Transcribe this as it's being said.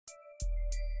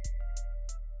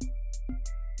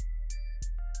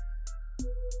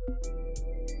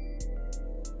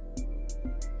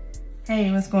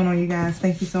Hey, what's going on, you guys?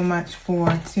 Thank you so much for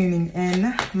tuning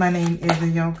in. My name is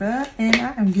Ayoka, and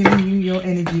I am giving you your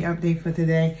energy update for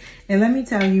today. And let me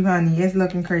tell you, honey, it's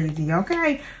looking crazy,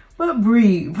 okay? But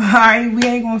breathe, all right? We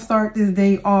ain't gonna start this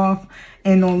day off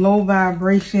in no low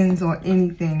vibrations or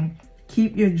anything.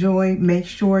 Keep your joy. Make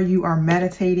sure you are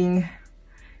meditating,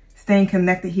 staying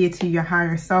connected here to your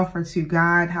higher self or to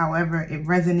God, however it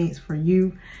resonates for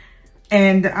you.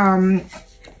 And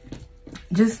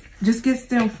just get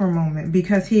still for a moment,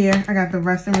 because here I got the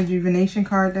rest and rejuvenation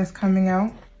card that's coming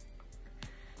out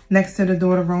next to the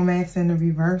door of romance in the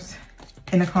reverse,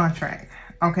 in the contract,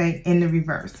 okay, in the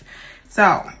reverse.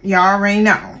 So y'all already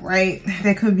know, right?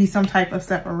 There could be some type of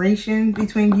separation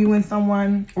between you and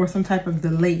someone, or some type of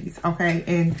delays, okay?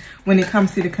 And when it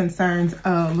comes to the concerns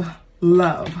of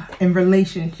love and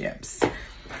relationships,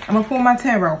 I'm gonna pull my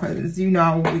tarot because, you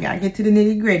know, we gotta get to the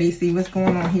nitty gritty, see what's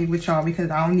going on here with y'all,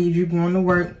 because I don't need you going to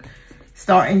work,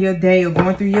 starting your day or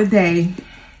going through your day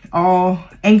all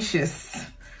anxious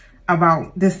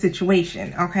about this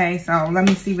situation, okay? So let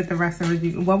me see what the rest of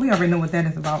you, well, we already know what that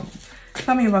is about.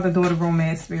 Tell me about the door of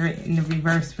romance, spirit, in the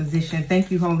reverse position. Thank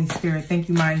you, Holy Spirit. Thank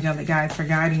you, my angelic guides, for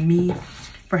guiding me,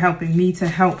 for helping me to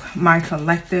help my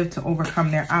collective to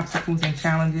overcome their obstacles and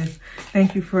challenges.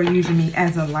 Thank you for using me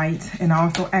as a light. And I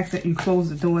also ask that you close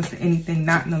the doors to anything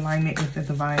not in alignment with the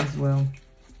divine's will.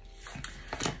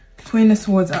 Queen of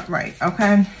Swords upright,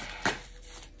 okay?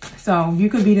 So you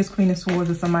could be this Queen of Swords,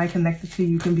 or somebody connected to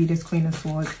you can be this Queen of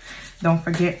Swords. Don't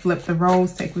forget, flip the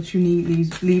roles, take what you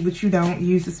need, leave what you don't.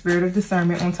 Use the spirit of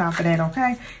discernment on top of that,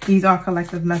 okay? These are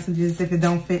collective messages. If it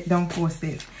don't fit, don't force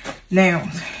it.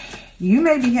 Now, you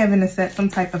may be having to set some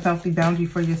type of healthy boundary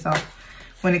for yourself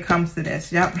when it comes to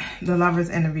this. Yep, the Lovers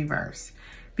in the reverse.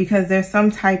 Because there's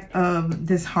some type of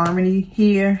disharmony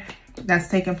here that's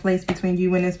taking place between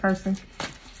you and this person.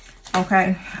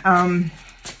 Okay.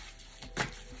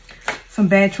 Some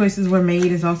bad choices were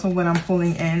made is also what I'm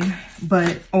pulling in.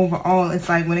 But overall, it's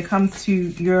like when it comes to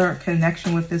your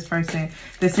connection with this person,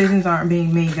 decisions aren't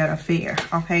being made that are fair,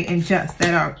 okay? And just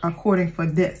that are according for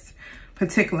this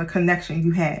particular connection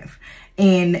you have.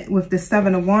 And with the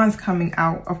Seven of Wands coming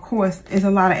out, of course, it's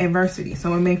a lot of adversity.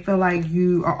 So it may feel like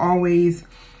you are always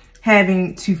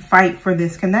having to fight for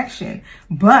this connection.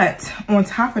 But on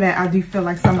top of that, I do feel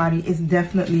like somebody is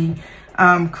definitely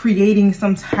creating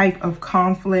some type of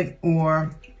conflict,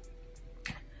 or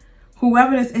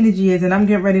whoever this energy is. And I'm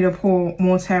getting ready to pull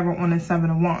more tarot on the Seven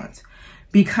of Wands,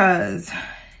 because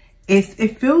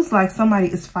it feels like somebody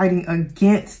is fighting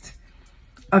against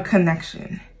a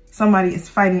connection. Somebody is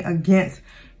fighting against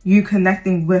you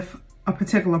connecting with a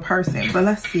particular person. But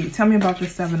let's see. Tell me about the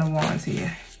Seven of Wands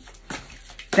here.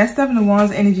 That Seven of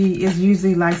Wands energy is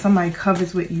usually like somebody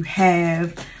covets what you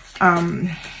have.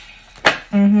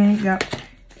 Yep.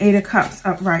 Eight of Cups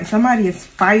upright. Somebody is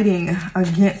fighting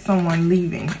against someone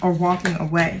leaving or walking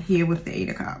away here with the Eight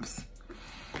of Cups.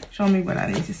 Show me what I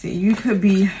need to see. You could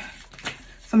be,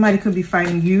 somebody could be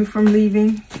fighting you from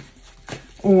leaving.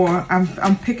 Or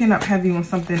I'm picking up heavy on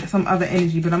something, some other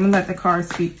energy, but I'm gonna let the cards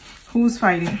speak. Who's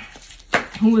fighting?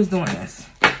 Who is doing this?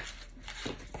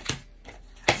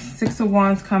 Six of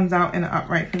Wands comes out in an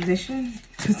upright position,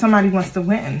 because somebody wants to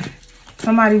win.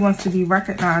 Somebody wants to be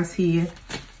recognized here,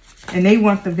 and they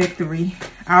want the victory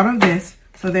out of this.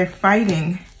 So they're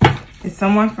fighting. It's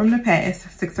someone from the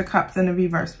past. Six of Cups in the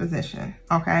reverse position,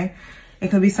 okay? It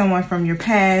could be someone from your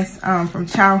past, from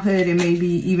childhood. It may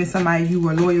be even somebody you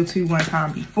were loyal to one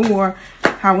time before.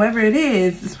 However it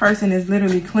is, this person is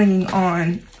literally clinging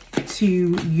on to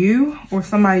you or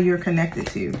somebody you're connected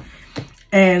to.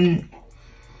 And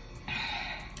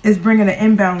it's bringing an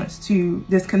imbalance to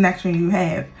this connection you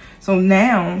have. So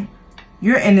now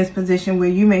you're in this position where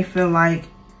you may feel like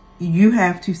you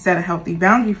have to set a healthy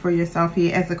boundary for yourself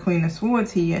here as the Queen of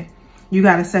Swords here. You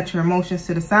got to set your emotions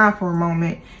to the side for a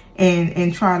moment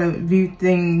and try to view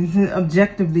things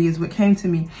objectively is what came to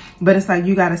me. But it's like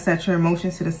you got to set your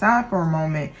emotions to the side for a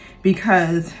moment,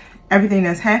 because everything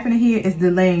that's happening here is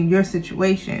delaying your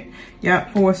situation.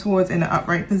 Yep, Four of Swords in the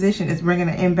upright position is bringing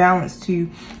an imbalance to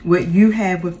what you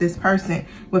have with this person,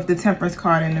 with the Temperance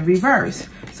card in the reverse.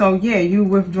 So yeah, you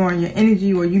withdrawing your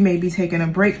energy, or you may be taking a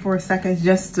break for a second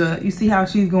just to, you see how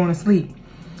she's going to sleep,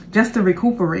 just to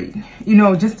recuperate, you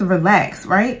know, just to relax,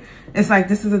 right? It's like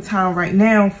this is a time right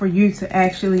now for you to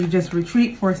actually just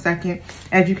retreat for a second,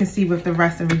 as you can see with the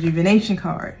Rest and Rejuvenation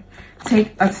card.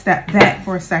 Take a step back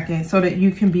for a second so that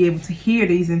you can be able to hear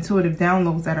these intuitive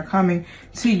downloads that are coming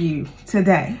to you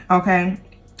today, okay?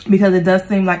 Because it does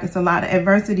seem like it's a lot of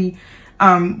adversity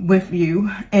with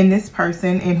you and this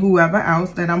person and whoever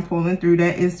else that I'm pulling through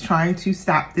that is trying to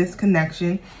stop this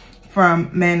connection from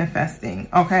manifesting.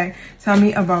 Okay, tell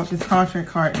me about this contract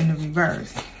card in the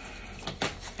reverse.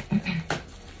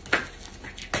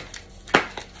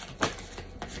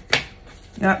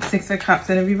 Yep, Six of Cups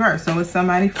in the reverse. So it's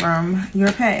somebody from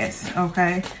your past.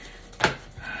 Okay,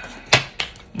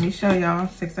 let me show y'all.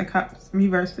 Six of Cups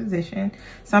reverse position.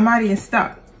 Somebody is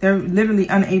stuck. They're literally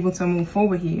unable to move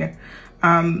forward here.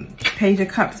 Page of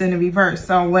Cups in the reverse.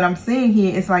 So what I'm seeing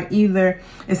here is like either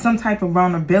it's some type of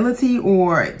vulnerability,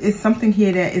 or it's something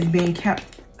here that is being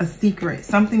kept a secret.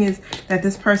 Something is that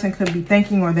this person could be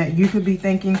thinking, or that you could be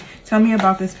thinking. Tell me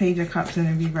about this Page of Cups in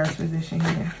the reverse position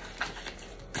here.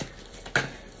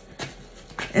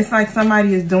 It's like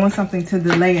somebody is doing something to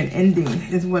delay an ending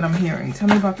is what I'm hearing. Tell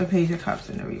me about the Page of Cups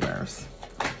in the reverse.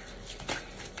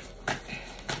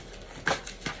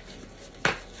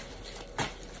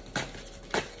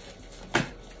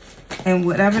 And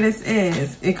whatever this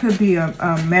is, it could be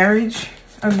a marriage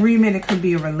agreement. It could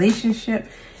be a relationship.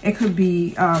 It could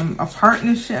be a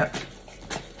partnership,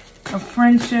 a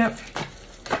friendship.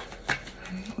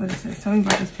 What is this? Tell me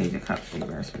about this Page of Cups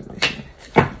reverse position.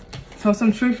 So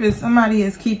some truth is somebody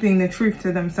is keeping the truth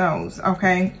to themselves,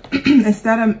 okay?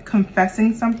 Instead of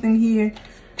confessing something here,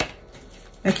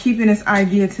 they're keeping this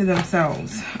idea to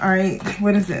themselves, all right?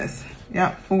 What is this?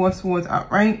 Yep, Four of Swords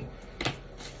upright.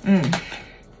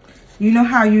 You know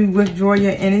how you withdraw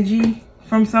your energy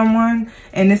from someone?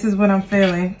 And this is what I'm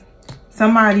feeling.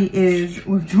 Somebody is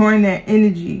withdrawing their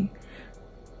energy,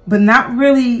 but not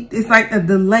really. It's like a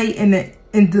delay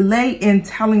in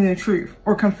telling the truth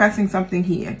or confessing something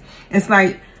here. It's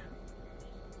like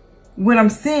what I'm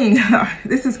seeing.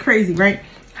 This is crazy, right?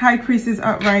 High Priestess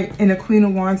upright and the Queen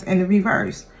of Wands in the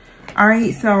reverse. All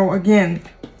right. So again,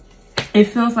 it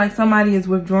feels like somebody is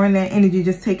withdrawing that energy,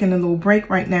 just taking a little break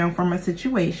right now from a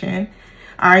situation.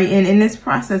 All right. And in this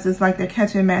process, it's like they're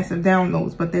catching massive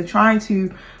downloads, but they're trying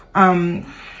to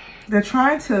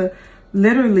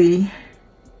literally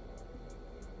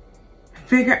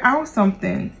figure out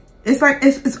something. It's like,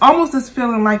 it's almost this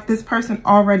feeling like this person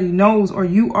already knows, or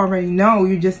you already know,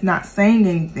 you're just not saying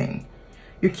anything.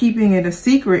 You're keeping it a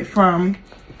secret from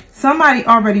somebody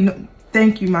already know.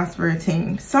 Thank you, my spirit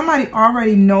team. Somebody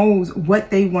already knows what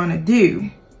they want to do.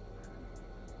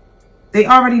 They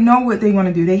already know what they want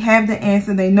to do. They have the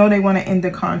answer. They know they want to end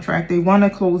the contract. They want to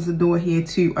close the door here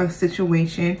to a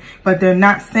situation, but they're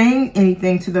not saying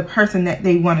anything to the person that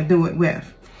they want to do it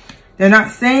with. They're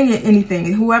not saying anything.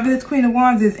 And whoever this Queen of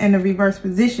Wands is in the reverse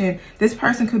position, this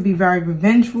person could be very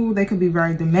revengeful. They could be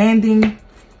very demanding,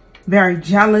 very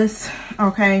jealous.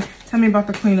 Okay. Tell me about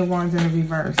the Queen of Wands in the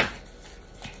reverse.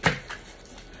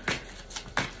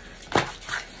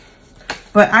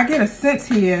 But I get a sense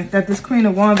here that this Queen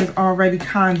of Wands is already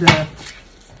kind of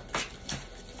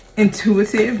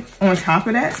intuitive on top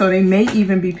of that. So they may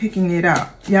even be picking it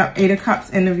up. Yep, Eight of Cups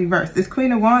in the reverse. This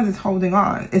Queen of Wands is holding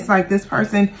on. It's like this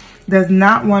person does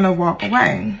not want to walk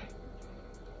away.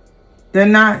 They're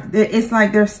not, it's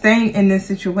like they're staying in this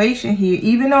situation here.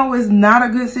 Even though it's not a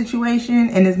good situation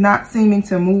and it's not seeming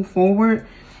to move forward,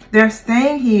 they're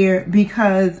staying here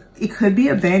because it could be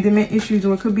abandonment issues,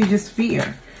 or it could be just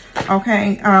fear.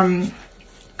 Okay,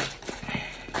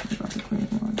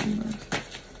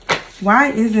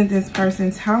 why isn't this person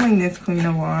telling this Queen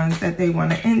of Wands that they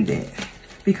want to end it?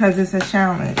 Because it's a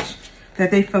challenge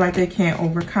that they feel like they can't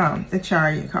overcome. The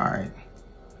Chariot card.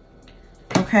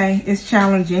 Okay, it's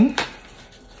challenging.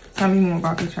 Tell me more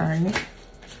about the Chariot.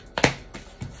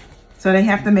 So they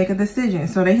have to make a decision.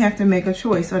 So they have to make a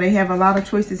choice. So they have a lot of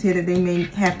choices here that they may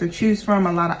have to choose from,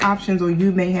 a lot of options, or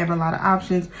you may have a lot of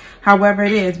options, however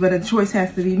it is, but a choice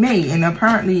has to be made. And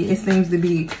apparently it seems to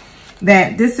be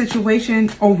that this situation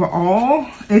overall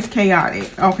is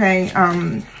chaotic. Okay.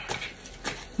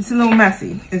 It's a little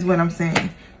messy is what I'm saying.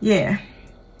 Yeah.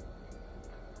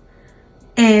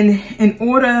 And in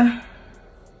order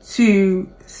to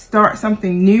start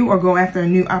something new or go after a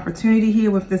new opportunity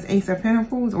here with this Ace of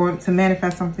Pentacles, or to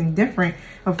manifest something different,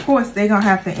 of course, they're going to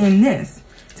have to end this.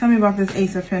 Tell me about this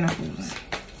Ace of Pentacles.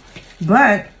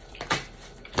 But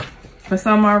for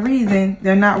some odd reason,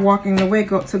 they're not walking the way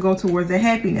to go towards their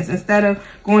happiness. Instead of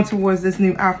going towards this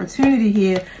new opportunity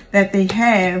here that they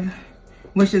have,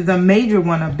 which is a major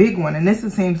one, a big one. And this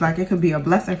seems like it could be a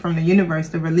blessing from the universe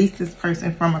to release this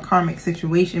person from a karmic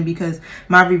situation, because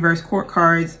my reverse court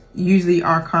cards usually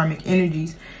are karmic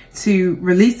energies, to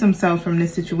release themselves from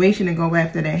this situation and go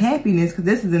after their happiness, because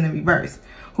this is in the reverse.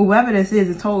 Whoever this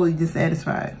is totally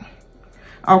dissatisfied.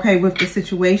 Okay, with the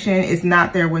situation, it's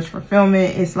not their wish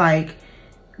fulfillment. It's like,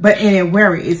 but in a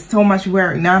worry, it's so much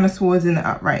worry. Nine of Swords in the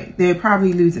upright. They're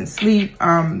probably losing sleep,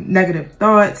 negative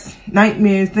thoughts,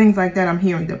 nightmares, things like that. I'm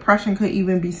hearing depression could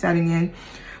even be setting in.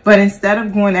 But instead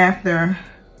of going after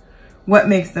what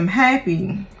makes them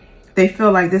happy, they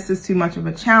feel like this is too much of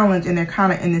a challenge, and they're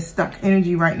kind of in this stuck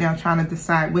energy right now trying to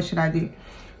decide, what should I do?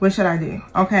 What should I do?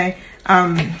 Okay.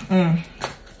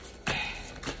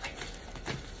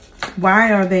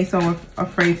 Why are they so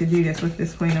afraid to do this with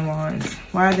this Queen of Wands?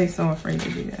 Why are they so afraid to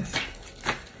do this?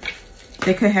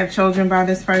 They could have children by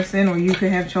this person, or you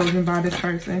could have children by this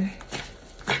person.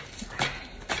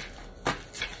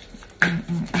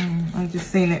 I'm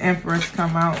just seeing the Empress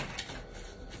come out.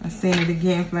 I've seen it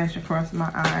again flash across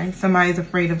my eye. Somebody's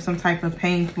afraid of some type of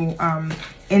painful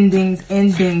endings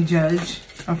and being judged.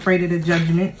 Afraid of the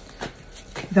judgment.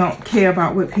 Don't care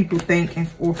about what people think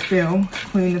or feel.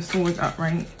 Queen of Swords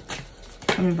upright.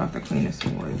 Tell me about the Queen of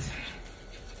Swords.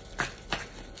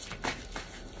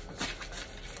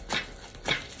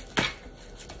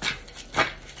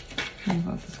 Tell me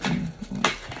about this Queen of Swords.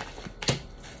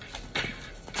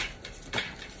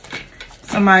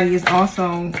 Somebody is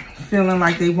also feeling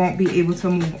like they won't be able to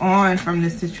move on from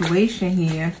this situation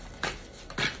here.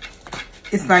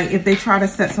 It's like if they try to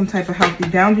set some type of healthy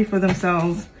boundary for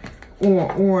themselves,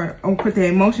 or put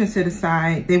their emotions to the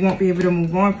side, they won't be able to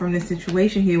move on from this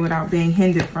situation here without being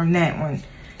hindered from that one.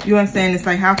 You understand? It's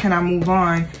like, how can I move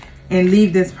on and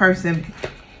leave this person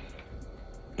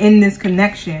in this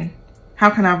connection? How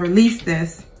can I release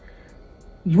this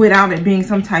without it being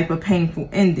some type of painful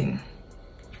ending?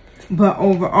 But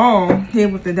overall, here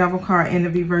with the Devil card in the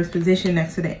reverse position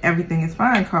next to the Everything is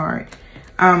Fine card,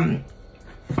 tell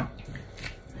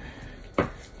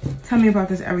me about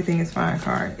this Everything is Fine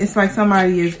card. It's like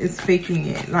somebody is faking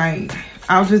it. Like,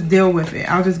 I'll just deal with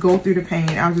it. I'll just go through the pain.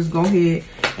 I'll just go ahead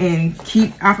and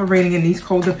keep operating in these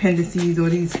codependencies or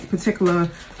these particular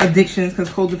addictions, because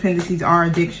codependencies are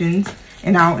addictions.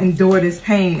 And I'll endure this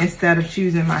pain instead of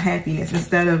choosing my happiness,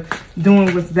 instead of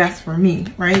doing what's best for me,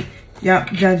 right?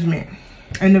 Yep, Judgment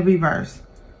in the reverse.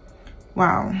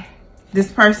 Wow.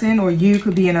 This person or you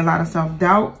could be in a lot of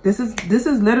self-doubt. This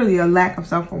is literally a lack of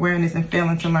self-awareness and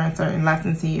failing to learn certain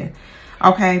lessons here.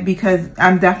 Okay, because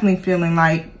I'm definitely feeling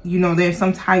like, you know, there's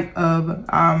some type of,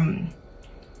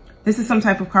 this is some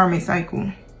type of karmic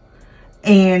cycle.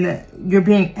 And you're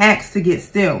being asked to get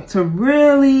still, to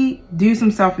really do some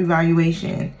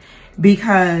self-evaluation.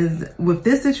 Because with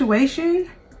this situation,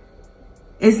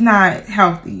 it's not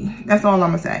healthy. That's all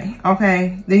I'm gonna say.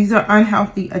 Okay, these are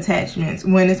unhealthy attachments.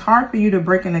 When it's hard for you to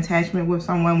break an attachment with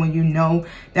someone, when you know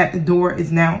that the door is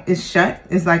shut,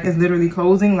 it's like it's literally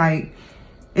closing, like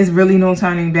it's really no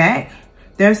turning back,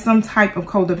 there's some type of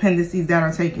codependencies that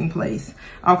are taking place.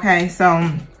 Okay, so,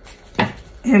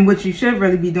 and what you should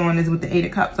really be doing is with the 8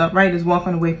 of Cups upright, is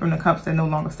walking away from the cups that no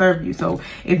longer serve you. So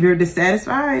if you're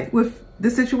dissatisfied with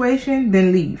the situation,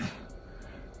 then leave.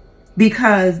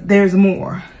 Because there's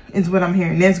more, is what I'm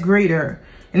hearing. There's greater.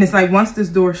 And it's like, once this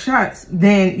door shuts,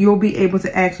 then you'll be able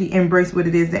to actually embrace what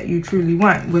it is that you truly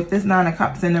want. With this 9 of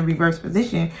Cups in the reverse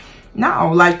position,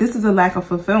 no, like this is a lack of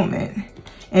fulfillment.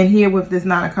 And here with this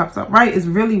 9 of Cups upright is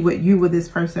really what you with this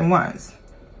person was.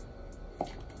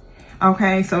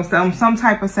 Okay, so some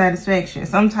type of satisfaction,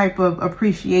 some type of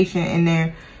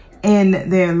appreciation in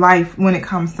their life when it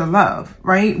comes to love,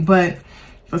 right? But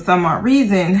for some odd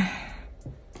reason,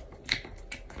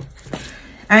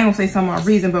 I ain't gonna say some odd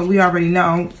reason, but we already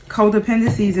know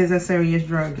codependencies is a serious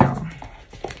drug, y'all.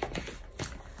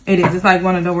 It is. It's like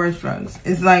one of the worst drugs.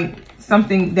 It's like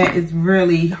something that is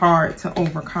really hard to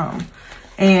overcome.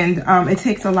 And it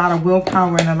takes a lot of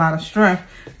willpower and a lot of strength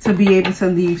to be able to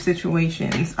leave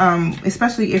situations,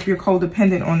 especially if you're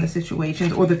codependent on the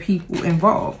situations or the people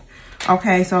involved.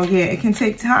 Okay, so yeah, it can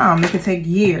take time. It can take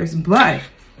years, but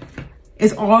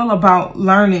it's all about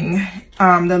learning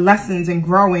the lessons and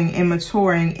growing and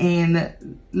maturing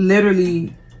and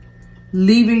literally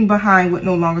leaving behind what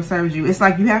no longer serves you. It's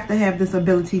like you have to have this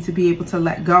ability to be able to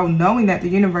let go, knowing that the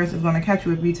universe is going to catch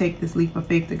you if you take this leap of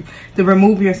faith to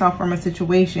remove yourself from a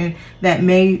situation that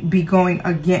may be going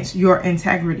against your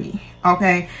integrity.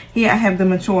 Okay, here I have the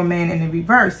mature man in the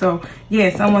reverse. So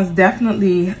yeah, someone's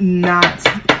definitely not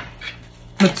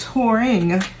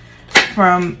maturing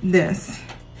from this.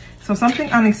 So something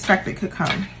unexpected could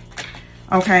come.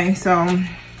 Okay, so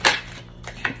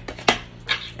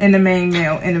in the main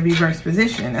male in the reverse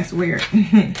position. That's weird.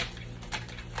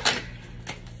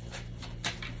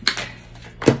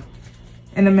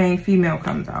 And the main female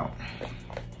comes out.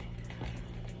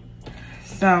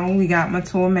 So we got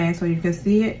mature man, so you can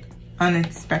see it.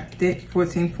 Unexpected,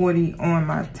 1440 on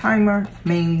my timer.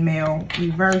 Main male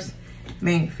reverse,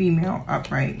 main female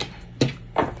upright.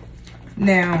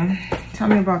 Now, tell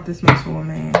me about this mature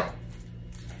man.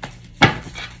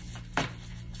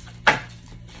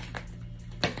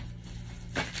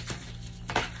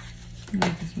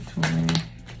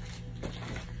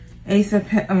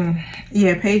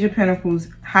 Page of Pentacles,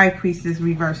 High Priestess,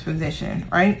 reverse position,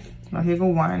 right? Well, here go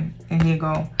one, and here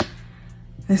go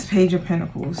this Page of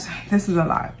Pentacles. This is a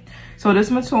lot. So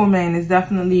this mature man is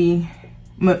definitely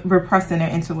repressing their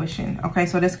intuition. Okay,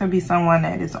 so this could be someone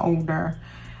that is older,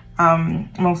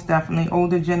 most definitely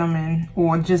older gentleman,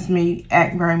 or just may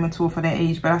act very mature for their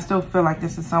age. But I still feel like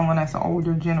this is someone that's an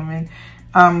older gentleman,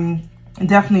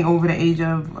 definitely over the age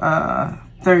of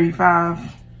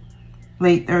 35,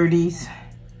 late 30s,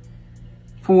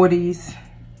 40s.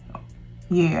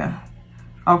 Yeah.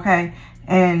 Okay.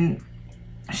 And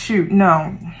shoot,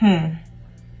 no.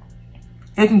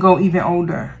 It can go even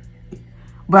older.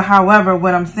 But however,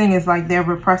 what I'm saying is like they're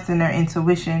repressing their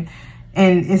intuition,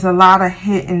 and it's a lot of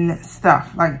hidden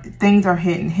stuff. Like things are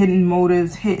hidden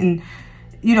motives, hidden,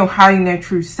 you know, hiding their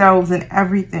true selves and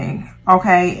everything.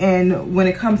 Okay. And when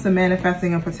it comes to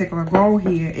manifesting a particular goal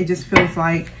here, it just feels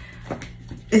like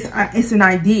it's an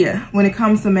idea. When it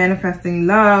comes to manifesting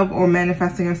love or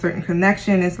manifesting a certain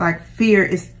connection, it's like fear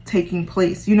is taking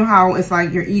place. You know how it's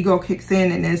like your ego kicks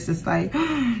in and it's just like,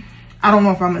 I don't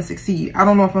know if I'm gonna succeed. I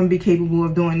don't know if I'm gonna be capable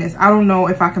of doing this. I don't know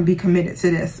if I can be committed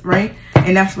to this, right?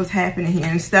 And that's what's happening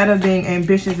here. Instead of being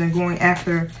ambitious and going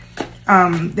after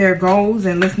their goals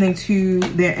and listening to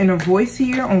their inner voice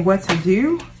here on what to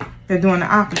do, they're doing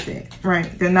the opposite,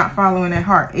 right? They're not following their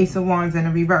heart. Ace of Wands in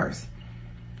a reverse.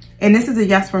 And this is a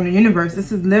yes from the universe.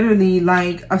 This is literally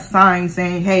like a sign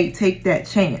saying, hey, take that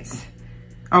chance.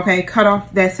 Okay, cut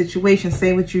off that situation.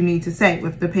 Say what you need to say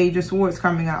with the Page of Swords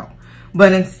coming out.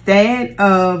 But instead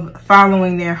of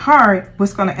following their heart,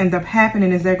 what's going to end up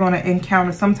happening is they're going to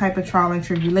encounter some type of trial and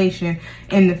tribulation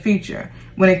in the future.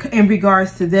 In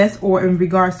regards to this, or in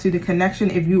regards to the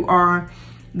connection, if you are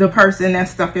the person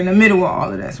that's stuck in the middle of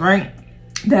all of this, right?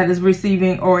 That is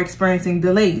receiving or experiencing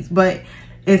delays. But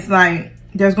it's like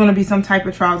there's going to be some type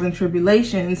of trials and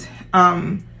tribulations,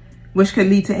 which could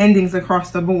lead to endings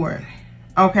across the board.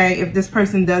 Okay, if this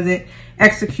person doesn't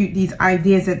execute these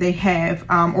ideas that they have,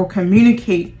 or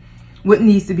communicate what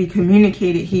needs to be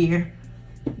communicated here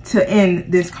to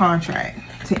end this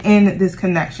contract, to end this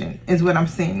connection, is what I'm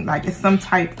seeing. Like it's some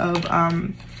type of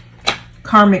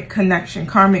karmic connection,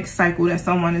 karmic cycle that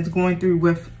someone is going through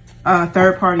with a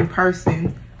third-party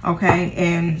person. Okay,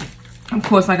 and of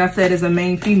course, like I said, there's a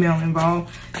main female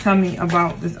involved. Tell me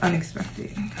about this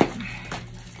unexpected.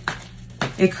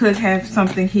 It could have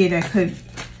something here that could,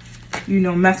 you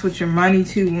know, mess with your money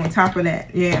too. On top of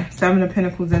that, yeah, 7 of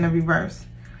Pentacles in the reverse.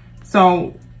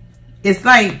 So it's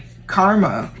like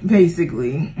karma,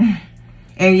 basically.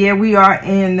 And yeah, we are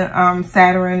in,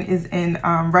 Saturn is in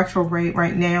retrograde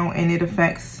right now, and it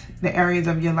affects the areas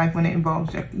of your life when it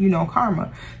involves, you know,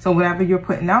 karma. So whatever you're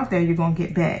putting out there, you're going to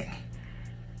get back.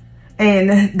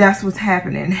 And that's what's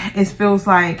happening. It feels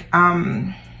like,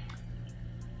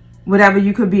 whatever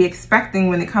you could be expecting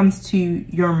when it comes to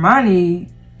your money,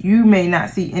 you may not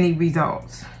see any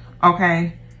results.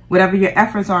 Okay, whatever your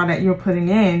efforts are that you're putting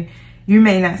in, you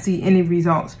may not see any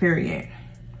results, period.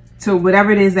 So whatever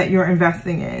it is that you're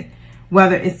investing in,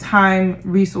 whether it's time,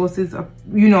 resources,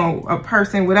 you know, a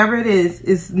person, whatever it is,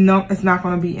 it's not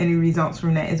going to be any results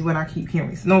from that, is what I keep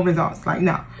hearing. It's no results. Like,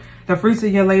 no, the fruits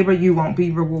of your labor, you won't be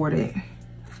rewarded.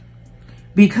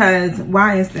 Because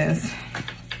why is this?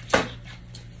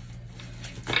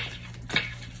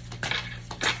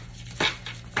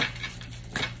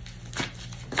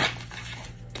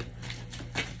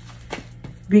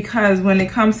 Because when it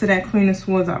comes to that Queen of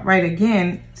Swords upright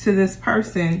again, to this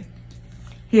person,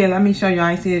 here, let me show y'all.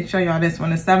 I see it, show y'all this one.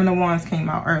 The 7 of Wands came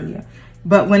out earlier.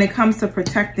 But when it comes to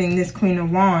protecting this Queen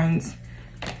of Wands,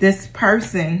 this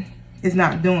person is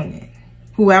not doing it.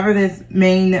 Whoever this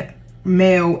main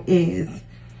male is,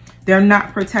 they're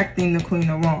not protecting the Queen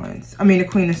of Wands. I mean, the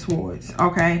Queen of Swords,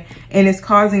 okay? And it's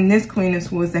causing this Queen of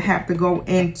Swords to have to go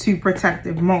into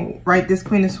protective mode, right? This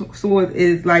Queen of Swords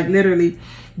is like literally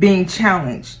being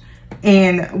challenged.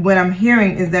 And what I'm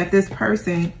hearing is that this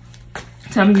person,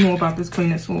 tell me more about this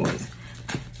Queen of Swords.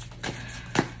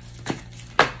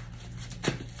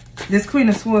 This Queen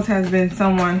of Swords has been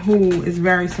someone who is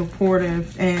very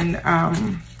supportive, and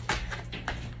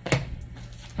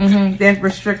they're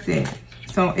restricted.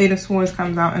 So 8 of Swords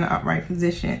comes out in an upright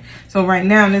position. So right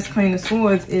now, this Queen of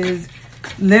Swords is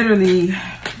literally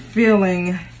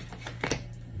feeling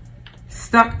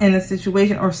stuck in a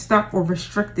situation, or stuck or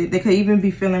restricted. They could even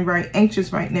be feeling very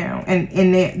anxious right now.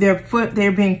 And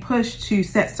they're being pushed to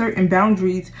set certain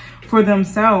boundaries for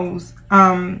themselves,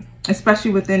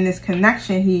 especially within this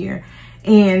connection here.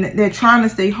 And they're trying to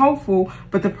stay hopeful.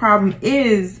 But the problem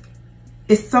is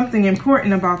it's something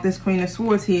important about this Queen of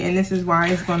Swords here, and this is why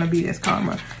it's going to be this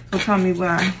karma. So tell me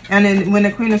why. And then when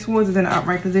the Queen of Swords is in an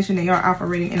upright position, they are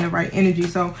operating in the right energy.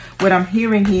 So what I'm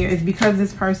hearing here is because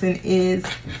this person is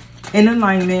in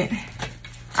alignment,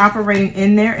 operating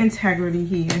in their integrity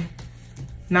here.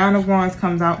 Nine of Wands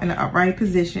comes out in an upright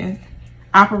position,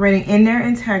 operating in their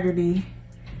integrity.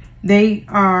 They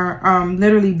are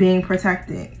literally being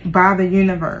protected by the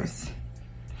universe.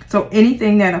 So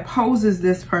anything that opposes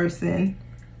this person,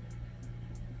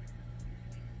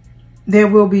 there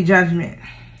will be judgment.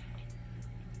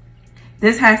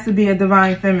 This has to be a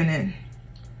divine feminine.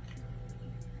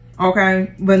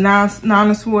 Okay? But Nine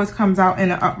of Swords comes out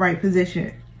in an upright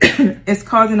position. It's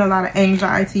causing a lot of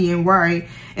anxiety and worry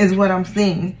is what I'm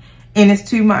seeing. And it's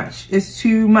too much. It's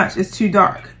too much. It's too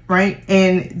dark. Right?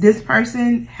 And this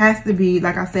person has to be,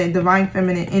 like I said, divine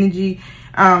feminine energy.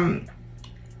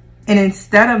 And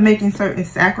instead of making certain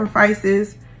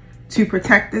sacrifices to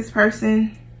protect this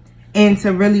person and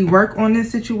to really work on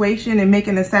this situation and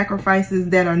making the sacrifices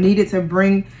that are needed to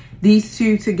bring these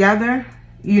two together,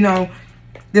 you know,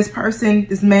 this person,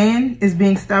 this man is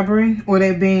being stubborn, or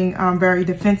they're being very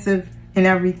defensive and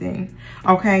everything.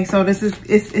 Okay, so this is,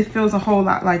 it feels a whole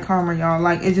lot like karma, y'all.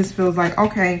 Like, it just feels like,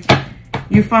 okay,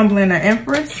 you fumbling an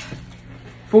Empress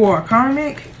for a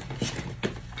karmic.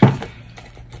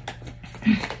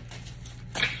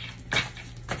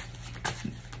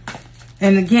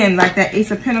 And again, like that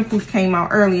Ace of Pentacles came out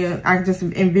earlier. I just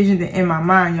envisioned it in my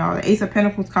mind, y'all. The Ace of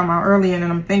Pentacles come out earlier, and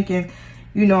I'm thinking,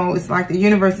 you know, it's like the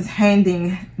universe is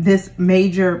handing this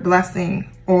major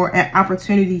blessing or an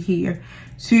opportunity here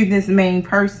to this main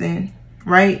person,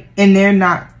 right? And they're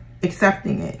not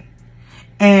accepting it.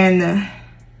 And,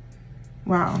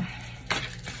 wow.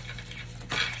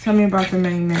 Tell me about the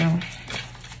main male.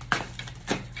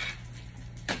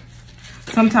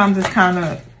 Sometimes it's kind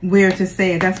of weird to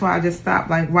say it. That's why I just stopped.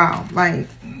 Like, wow. Like,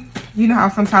 you know how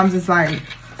sometimes it's like,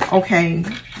 okay,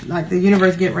 like the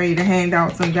universe get ready to hand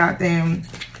out some goddamn,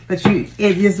 but it's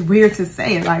just weird to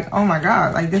say it. Like, oh my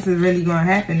God, like this is really going to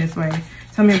happen this way.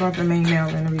 Tell me about the main male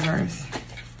in the reverse.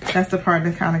 That's the part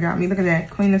that kind of got me. Look at that.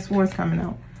 Queen of Swords coming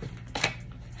out.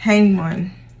 Hanged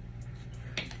One.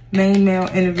 Main male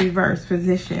in the reverse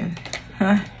position.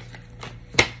 Huh?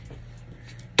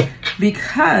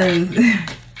 Because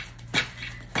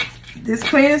this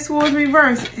Queen of Swords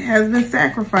reverse has been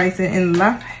sacrificing and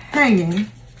left hanging.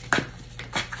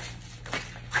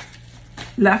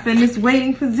 Left in this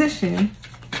waiting position.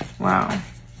 Wow.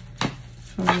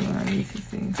 Show me what I need to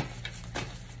see.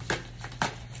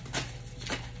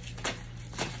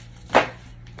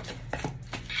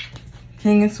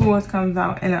 King of Swords comes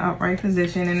out in an upright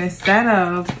position, and instead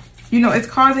of, you know, it's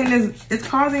causing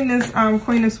this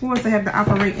Queen of Swords to have to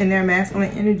operate in their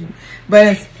masculine energy.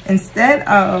 But instead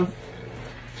of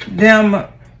them,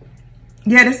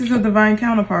 yeah, this is a divine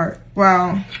counterpart.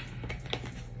 Wow.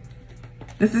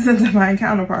 This is a divine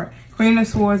counterpart. Queen of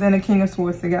Swords and the King of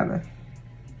Swords together.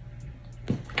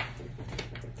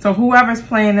 So whoever's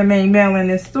playing the main male in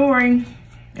this story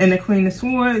and the Queen of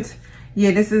Swords,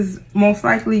 yeah, this is most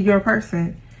likely your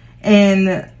person.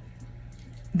 And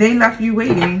they left you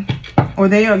waiting, or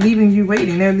they are leaving you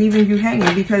waiting. They're leaving you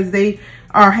hanging because they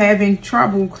are having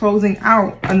trouble closing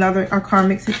out a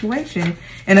karmic situation.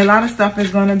 And a lot of stuff is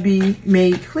going to be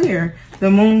made clear. The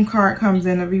Moon card comes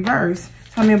in the reverse.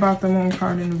 Tell me about the Moon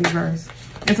card in the reverse.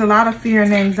 It's a lot of fear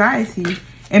and anxiety.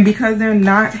 And because they're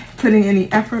not putting any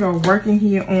effort or working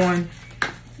here on,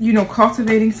 you know,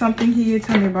 cultivating something here.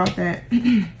 Tell me about that.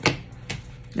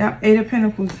 Yep, Eight of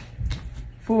Pentacles.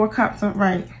 Four Cups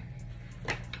upright.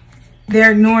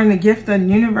 They're ignoring the gift of the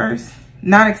universe.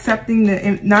 Not accepting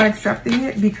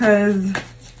it because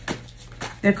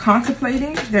they're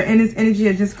contemplating. They're in this energy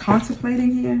of just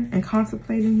contemplating here and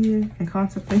contemplating here and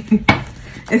contemplating.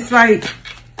 It's like,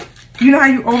 you know how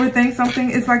you overthink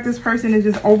something? It's like this person is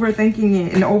just overthinking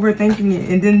it and overthinking it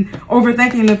and then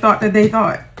overthinking the thought that they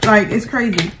thought. Like, it's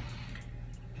crazy.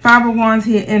 Five of Wands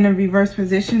here in the reverse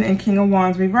position and King of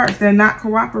Wands reverse. They're not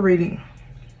cooperating.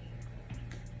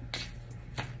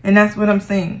 And that's what I'm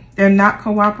saying. They're not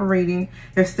cooperating.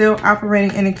 They're still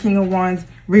operating in the King of Wands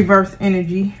reverse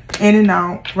energy. In and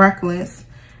out, reckless,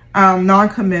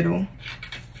 non-committal.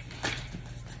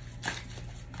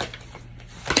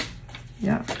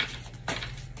 Yep.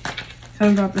 Tell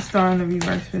me about the Star in the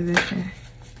reverse position.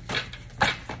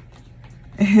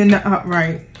 In the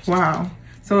upright. Wow.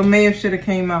 So it may have should have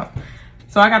came out.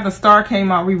 So I got the Star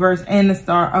came out reverse and the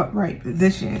Star upright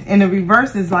position. And the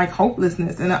reverse is like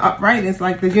hopelessness. And the upright is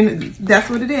like that's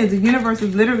what it is. The universe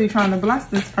is literally trying to bless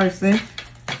this person.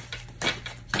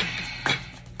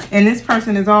 And this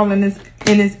person is all in this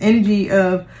energy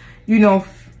of, you know,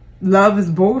 love is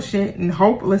bullshit and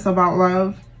hopeless about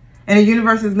love. And the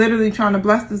universe is literally trying to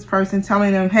bless this person,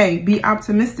 telling them, hey, be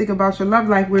optimistic about your love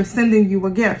life. We're sending you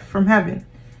a gift from heaven,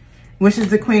 which is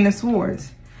the Queen of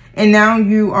Swords. And now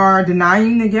you are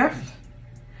denying the gift.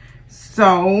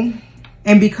 So,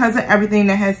 and because of everything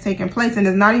that has taken place, and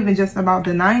it's not even just about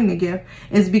denying the gift,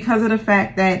 it's because of the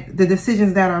fact that the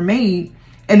decisions that are made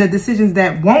and the decisions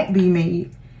that won't be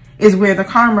made is where the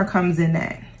karma comes in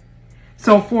at.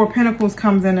 So 4 of Pentacles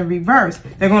comes in the reverse.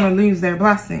 They're going to lose their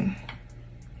blessing.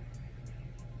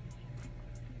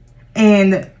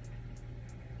 And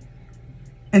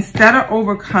instead of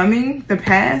overcoming the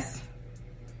past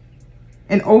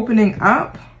and opening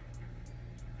up,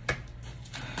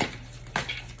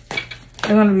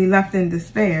 they're going to be left in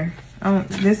despair.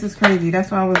 This is crazy.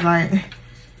 That's why I was like...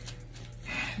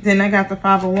 Then I got the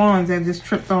 5 of Wands that just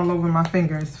tripped all over my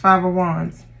fingers. 5 of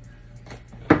Wands.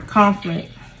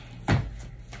 Conflict.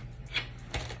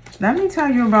 Let me tell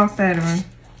you about Saturn.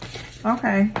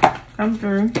 Okay. Come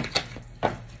through.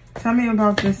 Tell me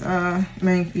about this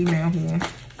main female here.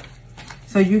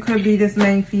 So you could be this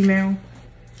main female.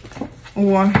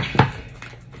 Or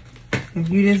if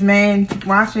you this man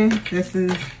watching, this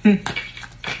is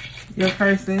your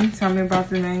person. Tell me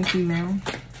about the main female.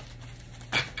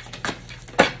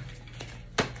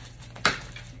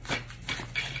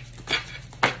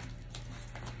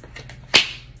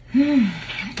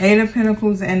 Eight of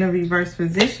Pentacles in the reverse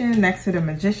position next to the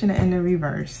Magician in the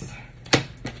reverse.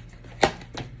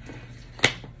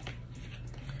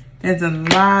 There's a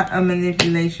lot of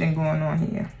manipulation going on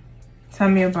here. Tell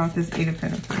me about this 8 of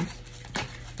Pentacles.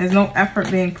 There's no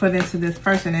effort being put into this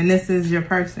person, and this is your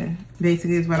person,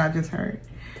 basically is what I just heard.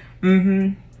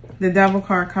 The Devil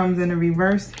card comes in the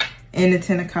reverse and the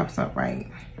 10 of Cups upright.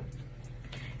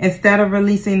 Instead of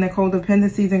releasing the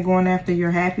codependencies and going after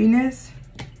your happiness,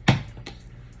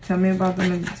 tell me about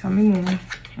them. Tell me more.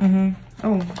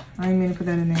 Oh, I didn't mean to put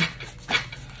that in there.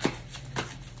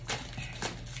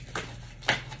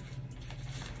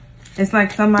 It's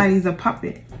like somebody's a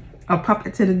puppet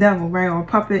to the devil, right? Or a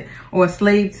puppet or a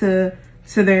slave to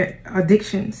their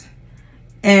addictions.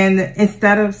 And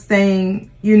instead of staying,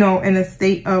 you know, in a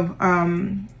state of,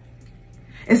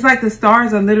 it's like the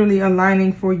stars are literally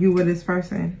aligning for you with this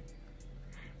person.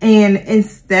 And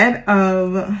instead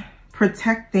of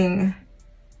protecting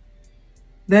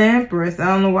the Empress, I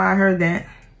don't know why I heard that.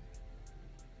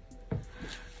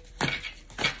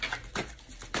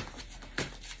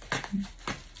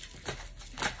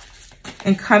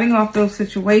 And cutting off those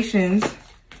situations.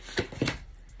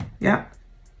 Yep.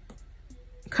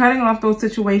 Cutting off those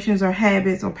situations or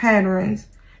habits or patterns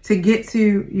to get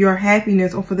to your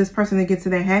happiness, or for this person to get to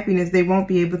their happiness, they won't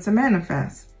be able to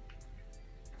manifest.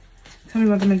 Tell me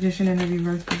about the Magician in the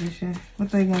reverse position.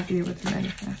 What they won't be able to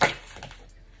manifest.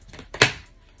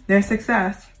 Their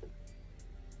success.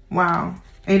 Wow.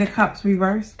 8 of Cups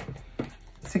reverse.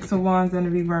 6 of Wands in the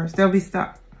reverse. They'll be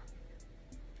stuck.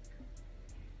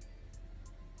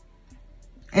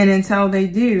 And until they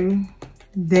do,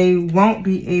 they won't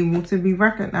be able to be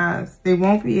recognized. They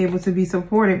won't be able to be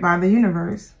supported by the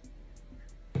universe.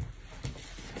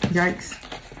 Yikes.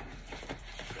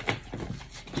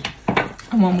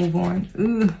 I want to move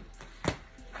on.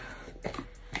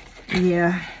 Ugh.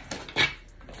 Yeah.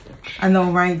 I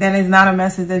know, right? That is not a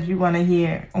message that you want to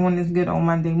hear on this good old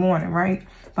Monday morning, right?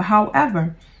 But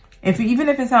however, even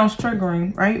if it sounds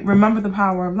triggering, right? Remember the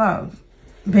power of love.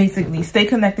 Basically, stay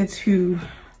connected to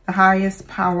the highest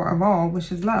power of all,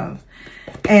 which is love.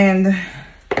 And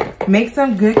make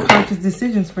some good conscious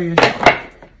decisions for yourself.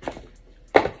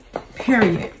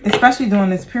 Period. Especially during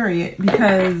this period,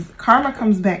 because karma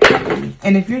comes back quickly.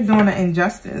 And if you're doing an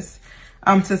injustice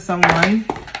to someone,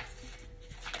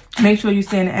 make sure you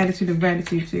stay in an attitude of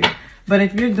gratitude too. But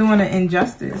if you're doing an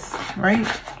injustice, right,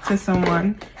 to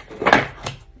someone,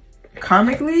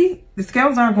 karmically, the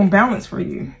scales aren't going to balance for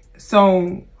you.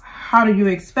 So how do you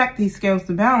expect these scales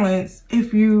to balance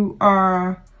if you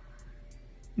are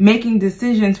making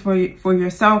decisions for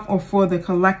yourself or for the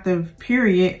collective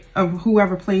period of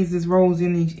whoever plays these roles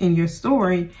in your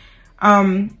story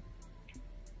that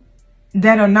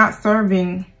are not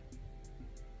serving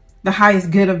the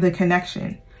highest good of the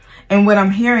connection? And what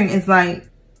I'm hearing is like,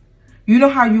 you know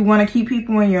how you want to keep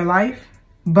people in your life,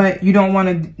 but you don't want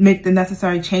to make the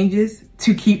necessary changes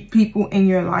to keep people in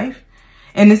your life.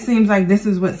 And it seems like this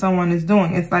is what someone is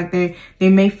doing. It's like they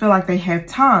may feel like they have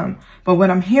time. But what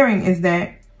I'm hearing is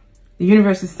that the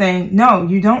universe is saying, no,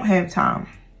 you don't have time.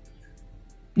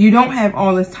 You don't have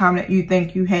all this time that you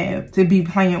think you have to be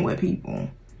playing with people.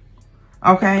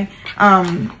 Okay?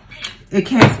 It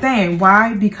can't stand.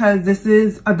 Why? Because this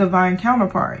is a divine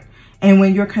counterpart. And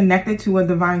when you're connected to a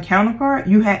divine counterpart,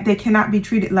 they cannot be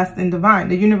treated less than divine.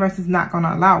 The universe is not going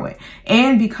to allow it.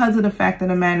 And because of the fact of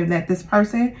the matter that this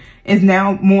person is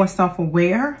now more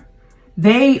self-aware,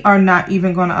 they are not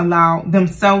even going to allow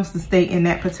themselves to stay in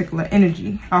that particular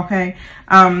energy. Okay.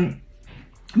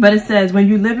 But it says, when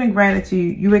you live in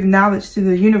gratitude, you acknowledge to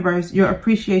the universe your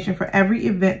appreciation for every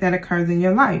event that occurs in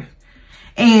your life.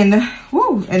 And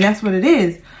that's what it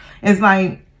is. It's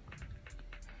like,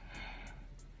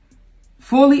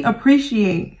 fully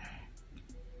appreciate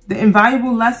the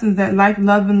invaluable lessons that life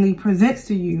lovingly presents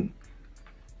to you.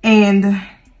 And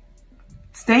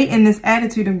stay in this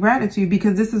attitude of gratitude,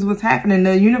 because this is what's happening.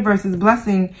 The universe is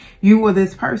blessing you or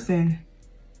this person.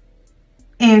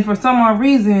 And for some odd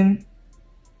reason,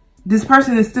 this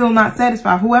person is still not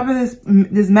satisfied. Whoever this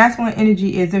masculine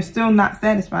energy is, they're still not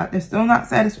satisfied. They're still not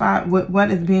satisfied with what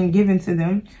is being given to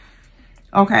them.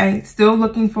 Okay, still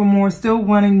looking for more, still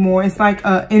wanting more. It's like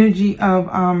an energy of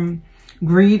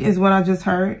greed is what I just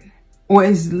heard. Or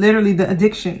it's literally the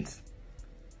addictions.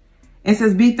 It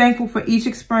says, be thankful for each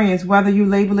experience, whether you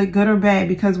label it good or bad,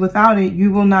 because without it,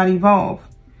 you will not evolve.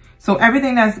 So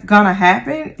everything that's gonna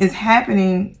happen is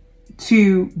happening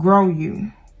to grow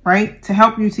you. Right? To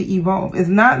help you to evolve. It's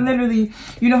not literally,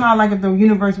 you know how like if the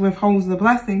universe withholds the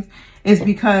blessings, it's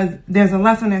because there's a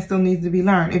lesson that still needs to be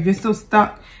learned. If you're still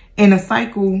stuck in a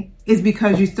cycle, it's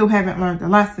because you still haven't learned the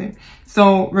lesson.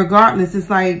 So regardless, it's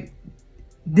like,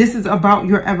 this is about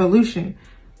your evolution.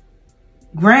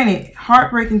 Granted,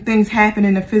 heartbreaking things happen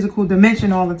in the physical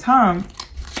dimension all the time.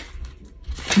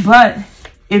 But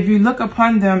if you look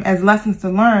upon them as lessons to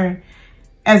learn,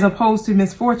 as opposed to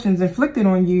misfortunes inflicted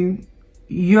on you,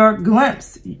 you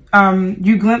glimpse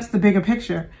the bigger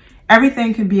picture.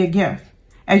 Everything can be a gift.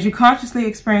 As you consciously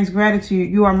experience gratitude,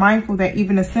 you are mindful that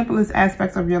even the simplest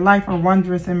aspects of your life are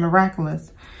wondrous and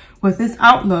miraculous. With this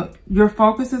outlook, your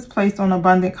focus is placed on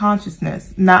abundant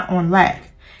consciousness, not on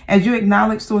lack. As you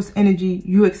acknowledge source energy,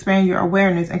 you expand your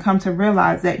awareness and come to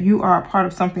realize that you are a part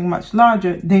of something much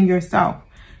larger than yourself,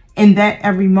 and that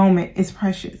every moment is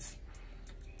precious.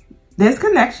 This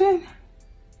connection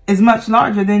is much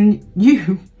larger than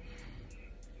you.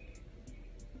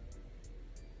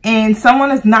 And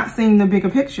someone is not seeing the bigger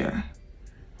picture.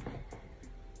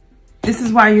 This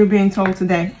is why you're being told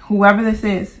today, whoever this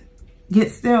is,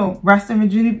 get still, rest and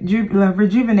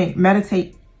rejuvenate,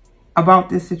 meditate about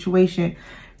this situation,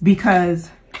 because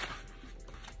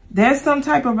there's some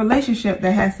type of relationship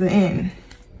that has to end.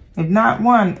 If not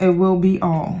one, it will be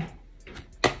all.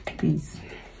 Peace.